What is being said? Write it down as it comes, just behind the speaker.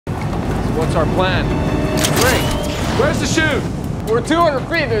What's our plan? Great. Where's the chute? We're 200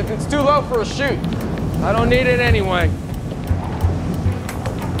 feet. It's too low for a chute. I don't need it anyway.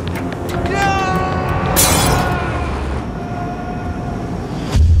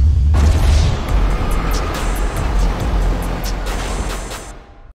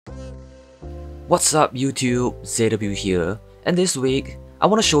 What's up YouTube, ZW here, and this week I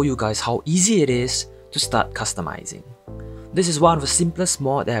want to show you guys how easy it is to start customizing. This is one of the simplest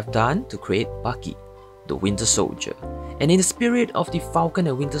mods that I've done to create Bucky, the Winter Soldier. And in the spirit of the Falcon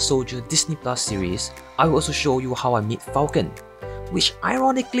and Winter Soldier Disney Plus series, I will also show you how I made Falcon, which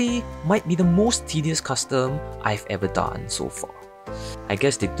ironically might be the most tedious custom I've ever done so far. I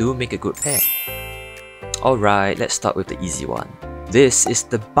guess they do make a good pair. Alright, let's start with the easy one. This is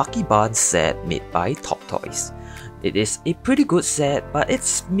the Bucky Barn set made by Top Toys. It is a pretty good set, but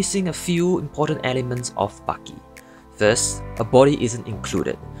it's missing a few important elements of Bucky. First, a body isn't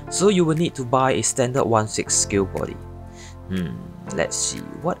included, so you will need to buy a standard 1/6 scale body. Let's see,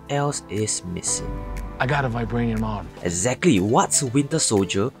 what else is missing? I got a vibranium arm. Exactly, what's Winter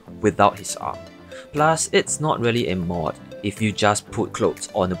Soldier without his arm? Plus, it's not really a mod if you just put clothes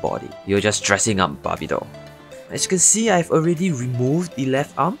on the body. You're just dressing up Barbie doll. As you can see, I've already removed the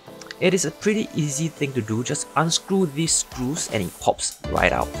left arm. It is a pretty easy thing to do, just unscrew these screws and it pops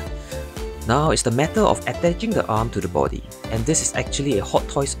right out. Now it's the matter of attaching the arm to the body, and this is actually a Hot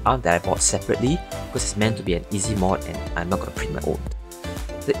Toys arm that I bought separately because it's meant to be an easy mod and I'm not going to print my own.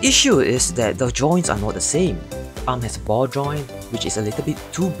 The issue is that the joints are not the same. The arm has a ball joint which is a little bit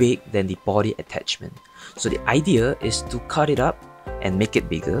too big than the body attachment. So the idea is to cut it up and make it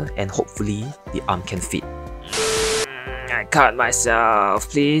bigger, and hopefully the arm can fit. I cut myself,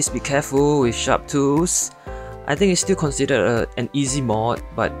 please be careful with sharp tools. I think it's still considered an easy mod,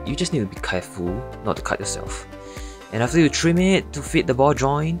 but you just need to be careful not to cut yourself. And after you trim it to fit the ball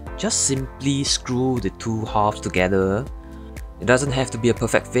joint, just simply screw the two halves together. It doesn't have to be a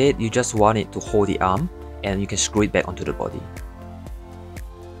perfect fit, you just want it to hold the arm and you can screw it back onto the body.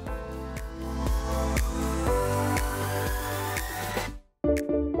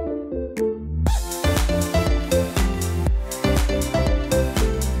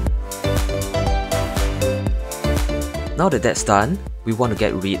 Now that that's done, we want to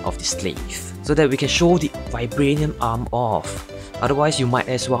get rid of the sleeve so that we can show the vibranium arm off. Otherwise, you might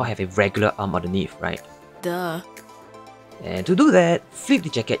as well have a regular arm underneath, right? Duh. And to do that, flip the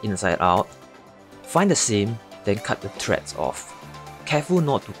jacket inside out, find the seam, then cut the threads off. Careful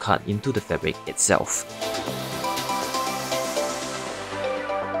not to cut into the fabric itself.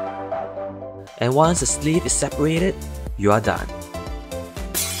 And once the sleeve is separated, you are done.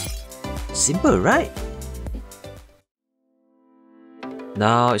 Simple, right?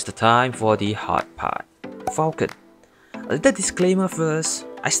 Now it's the time for the hard part, Falcon. A little disclaimer first,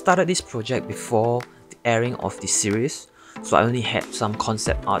 I started this project before the airing of the series, so I only had some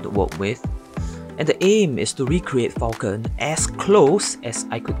concept art to work with. And the aim is to recreate Falcon as close as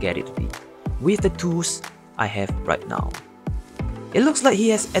I could get it to be, with the tools I have right now. It looks like he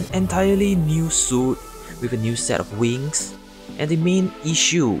has an entirely new suit with a new set of wings, and the main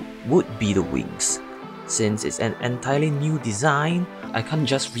issue would be the wings. Since it's an entirely new design, I can't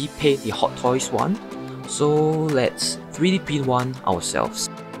just repaint the Hot Toys one, so let's 3D print one ourselves.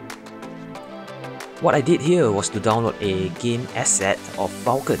 What I did here was to download a game asset of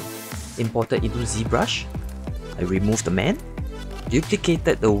Falcon, imported into ZBrush. I removed the man,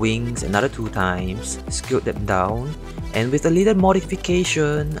 duplicated the wings another 2 times, scaled them down, and with a little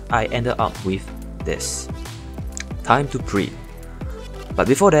modification, I ended up with this. Time to print. But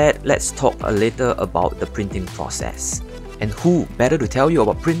before that, let's talk a little about the printing process. And who better to tell you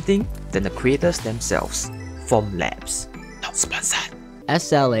about printing than the creators themselves, Timelapse. Not sponsored.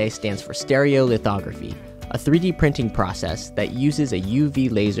 SLA stands for stereolithography, a 3D printing process that uses a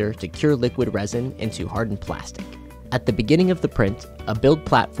UV laser to cure liquid resin into hardened plastic. At the beginning of the print, a build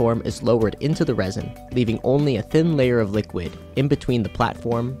platform is lowered into the resin, leaving only a thin layer of liquid in between the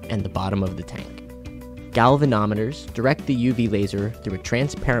platform and the bottom of the tank. Galvanometers direct the UV laser through a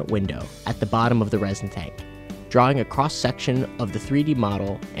transparent window at the bottom of the resin tank, drawing a cross-section of the 3D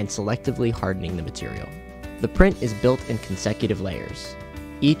model and selectively hardening the material. The print is built in consecutive layers,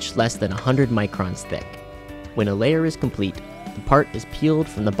 each less than 100 microns thick. When a layer is complete, the part is peeled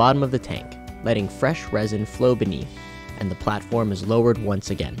from the bottom of the tank, letting fresh resin flow beneath, and the platform is lowered once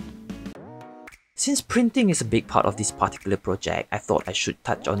again. Since printing is a big part of this particular project, I thought I should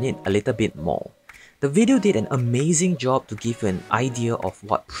touch on it a little bit more. The video did an amazing job to give you an idea of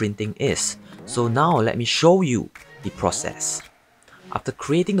what printing is, so now let me show you the process. After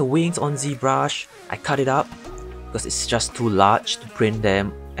creating the wings on ZBrush, I cut it up because it's just too large to print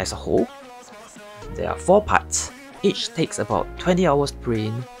them as a whole. There are 4 parts. Each takes about 20 hours to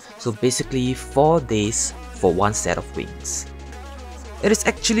print, so basically 4 days for one set of wings. It is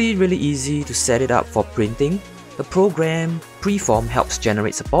actually really easy to set it up for printing. The program Preform helps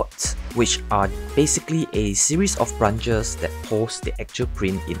generate supports, which are basically a series of branches that holds the actual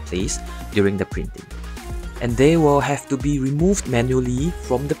print in place during the printing. And they will have to be removed manually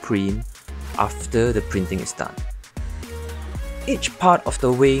from the print after the printing is done. Each part of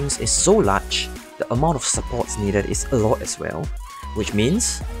the wings is so large, the amount of supports needed is a lot as well, which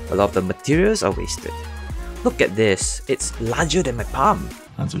means a lot of the materials are wasted. Look at this, it's larger than my palm.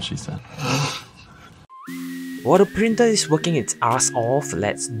 That's what she said. While the printer is working its ass off,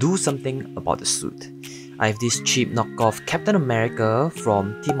 let's do something about the suit. I have this cheap knockoff Captain America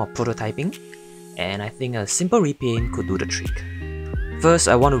from Team of Prototyping, and I think a simple repaint could do the trick. First,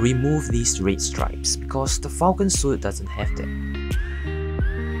 I want to remove these red stripes because the Falcon suit doesn't have them.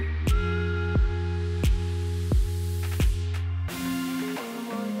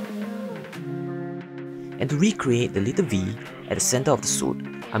 And to recreate the little V at the center of the suit,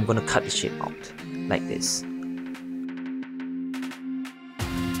 I'm gonna cut the shape out, like this.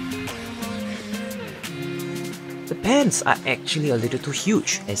 The pants are actually a little too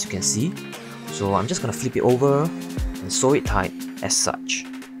huge, as you can see, so I'm just gonna flip it over and sew it tight as such.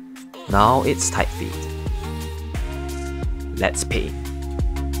 Now it's tight fit. Let's paint.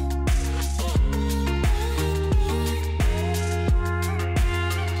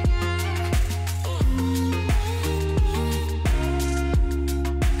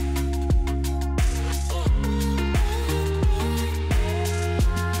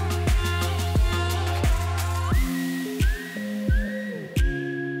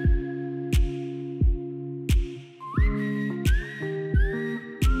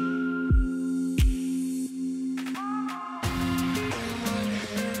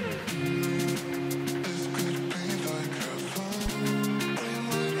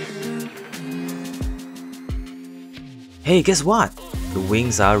 Hey, guess what? The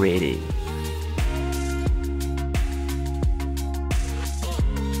wings are ready.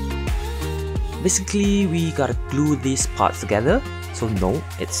 Basically, we gotta glue these parts together, so no,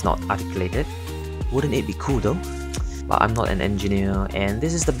 it's not articulated. Wouldn't it be cool though? But I'm not an engineer, and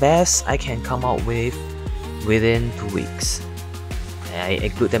this is the best I can come out with within 2 weeks.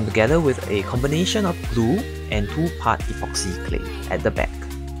 I glued them together with a combination of glue and 2-part epoxy clay at the back.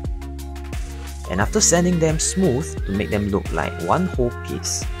 And after sanding them smooth to make them look like one whole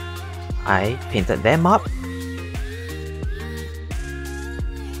piece, I painted them up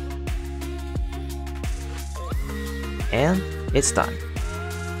and it's done.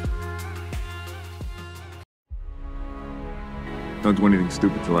 Don't do anything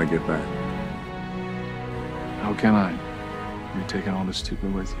stupid till I get back. How can I? You're taking all this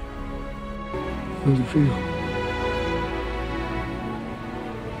stupid with you. How does it feel?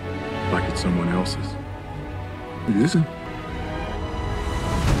 Like it's someone else's. It isn't.